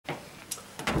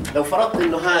لو فرضت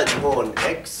انه هذه هون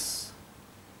اكس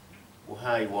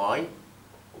وهاي واي،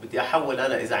 وبدي احول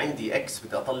انا اذا عندي اكس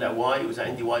بدي اطلع واي، واذا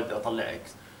عندي واي بدي اطلع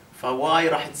اكس، فواي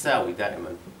راح تساوي دائما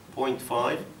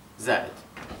 0.5 زائد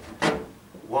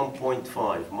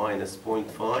 1.5 ماينس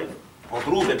 0.5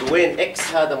 مضروبه بوين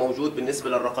اكس هذا موجود بالنسبه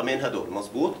للرقمين هدول،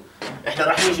 مزبوط؟ احنا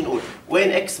راح نيجي نقول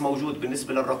وين اكس موجود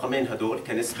بالنسبه للرقمين هدول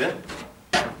كنسبه،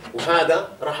 وهذا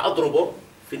راح اضربه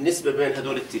في النسبه بين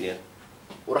هدول الاثنين،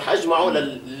 وراح اجمعه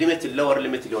للليميت اللور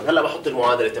ليميت اليون. هلا بحط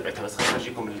المعادله تبعتها بس خليني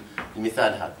اجيكم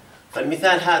المثال هذا.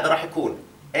 فالمثال هذا راح يكون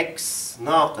اكس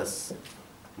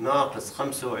ناقص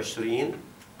 25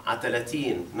 على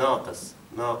 30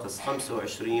 ناقص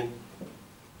 25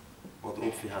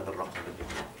 مضروب في هذا الرقم اللي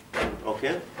هو.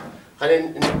 اوكي؟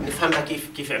 خلينا نفهمها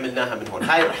كيف عملناها من هون.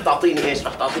 هاي راح تعطيني ايش؟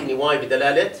 راح تعطيني واي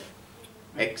بدلاله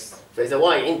اكس. فاذا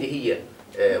واي عندي هي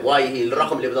واي هي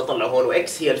الرقم اللي بدي اطلعه هون،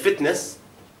 واكس هي الفتنس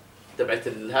تبعت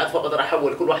هذا، فبقدر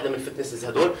احول كل واحده من الفتنسز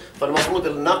هدول. فالمفروض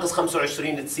الناقص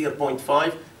 25 تصير 0.5،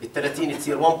 ال 30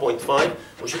 تصير 1.5،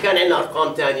 وشو كان عندنا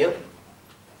ارقام ثانيه؟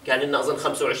 كان عندنا اظن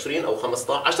 25 او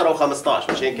 15، 10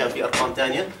 و15، مش هيك كان في ارقام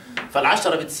ثانيه. فال10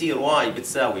 بتصير واي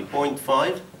بتساوي 0.5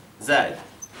 زائد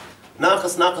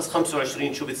ناقص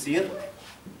 25 شو بتصير؟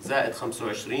 زائد 25،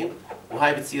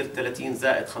 وهاي بتصير 30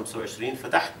 زائد 25،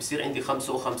 فتحت بصير عندي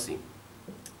 55.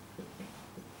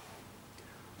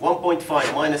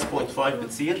 1.5 ماينس 0.5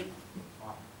 بتصير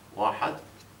 1.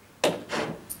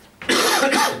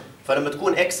 فلما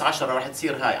تكون اكس 10 راح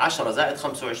تصير هاي 10 زائد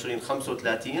 25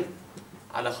 35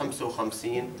 على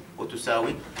 55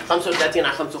 وتساوي 35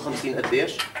 على 55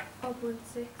 قديش؟ 0.6.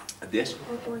 قديش؟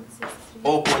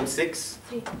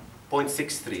 0.63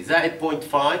 0.63 زائد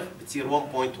 0.5 بتصير 1.13،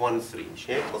 مش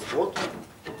هيك مضبوط؟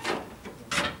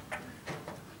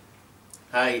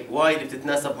 هاي واي اللي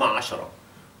بتتناسب مع 10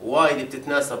 وواي اللي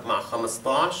بتتناسب مع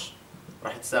 15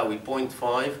 راح تساوي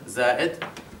 0.5 زائد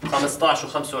 15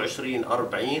 و25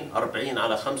 40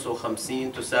 على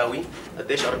 55 تساوي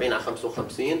قديش 40 على 55؟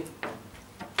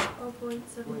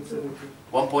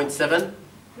 1.7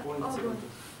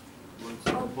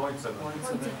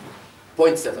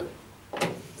 0.7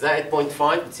 زائد 0.5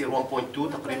 بتصير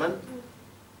 1.2 تقريبا،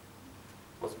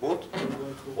 مضبوط؟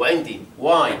 وعندي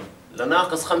واي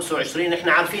لناقص 25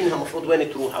 احنا عارفين انها المفروض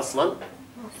وين تروح اصلا؟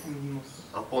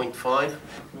 0.5.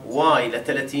 واي ل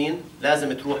 30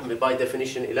 لازم تروح باي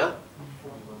ديفينيشن الى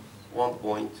 1.5.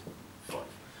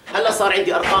 هلا صار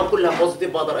عندي ارقام كلها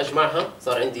بوزيتيف بقدر اجمعها،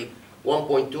 صار عندي 1.2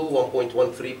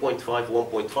 1.13 0.5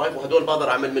 1.5، وهدول بقدر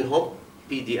اعمل منهم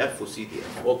PDF و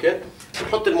CDF. اوكي؟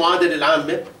 نحط المعادله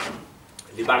العامه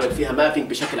اللي بعمل فيها مابينج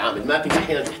بشكل عام. المابينج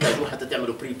احيانا تحتاجوه حتى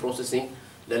تعملوا بري بروسيسنج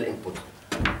للانبوت.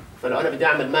 فلو انا بدي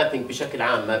اعمل مابينج بشكل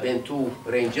عام ما بين تو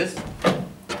رينجز،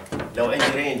 لو عندي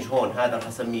رينج هون هذا راح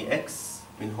اسميه اكس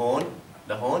من هون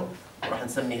لهون، وراح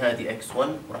نسمي هذه اكس 1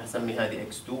 وراح اسمي هذه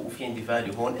اكس 2، وفي عندي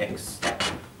فاليو هون اكس.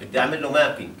 بدي اعمل له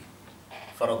مابينج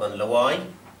فرضا لواي،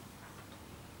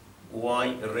 واي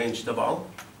الرينج تبعه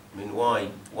من واي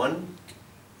 1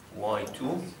 واي 2،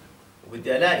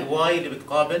 وبدي الاقي واي اللي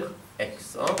بتقابل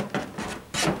اكس.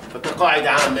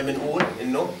 فكقاعده عامه بنقول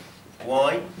انه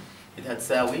واي بدها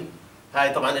تساوي،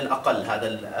 هاي طبعا الاقل هذا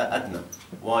الادنى،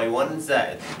 واي 1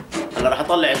 زائد، هلا راح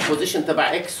اطلع البوزيشن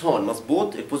تبع اكس هون،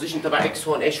 مضبوط؟ البوزيشن تبع اكس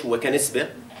هون ايش هو كنسبه؟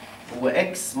 هو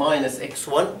اكس ماينس اكس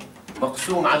 1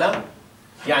 مقسوم على،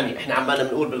 يعني احنا عمالنا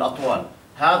بنقول بالاطوال،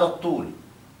 هذا الطول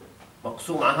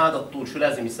مقسوم على هذا الطول شو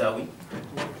لازم يساوي؟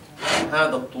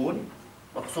 هذا الطول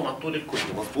مقسوم على الطول الكلي،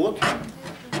 مضبوط؟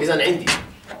 اذا عندي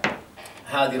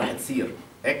هذه راح تصير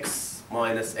اكس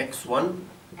ماينس اكس 1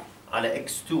 على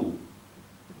اكس 2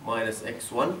 ماينس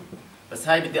اكس 1، بس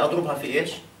هاي بدي اضربها في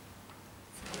ايش؟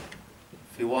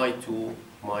 في واي 2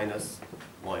 ماينس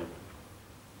واي 1.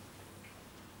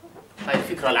 هاي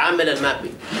الفكرة العامة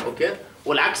للمابينج، اوكي؟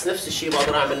 والعكس نفس الشيء،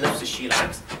 بقدر اعمل نفس الشيء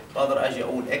العكس، بقدر اجي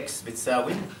اقول اكس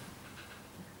بتساوي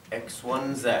اكس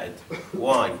 1 زائد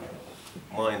واي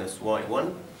ماينس واي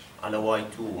 1 على واي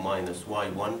 2 ماينس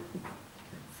واي 1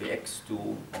 في اكس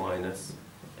 2 ماينس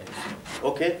اكس 1.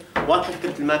 اوكي؟ واضحة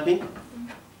فكرة المابينج؟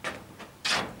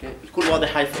 الكل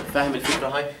واضح؟ هاي فاهم الفكره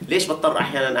هاي؟ ليش بضطر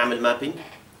احيانا اعمل مابينج؟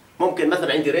 ممكن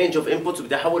مثلا عندي رينج اوف انبوتس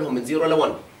بدي احولهم من 0 ل 1،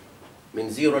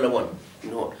 من 0 ل 1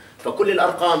 من هون، فكل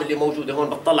الارقام اللي موجوده هون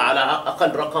بطلع على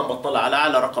اقل رقم، بطلع على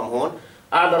اعلى رقم هون،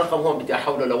 اعلى رقم هون بدي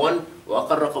احوله ل 1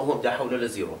 واقل رقم هون بدي احوله ل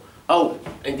 0، او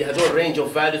عندي هدول رينج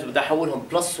اوف فاليوز بدي احولهم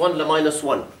بلس 1 لماينس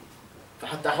 1،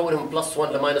 فحتى احولهم بلس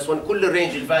 1 لماينس 1 كل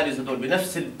الرينج الفاليوز هدول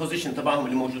بنفس البوزيشن تبعهم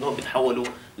اللي موجود هون بيتحولوا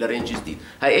لرينج جديد.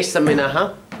 هاي ايش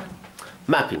سميناها؟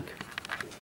 مابينج.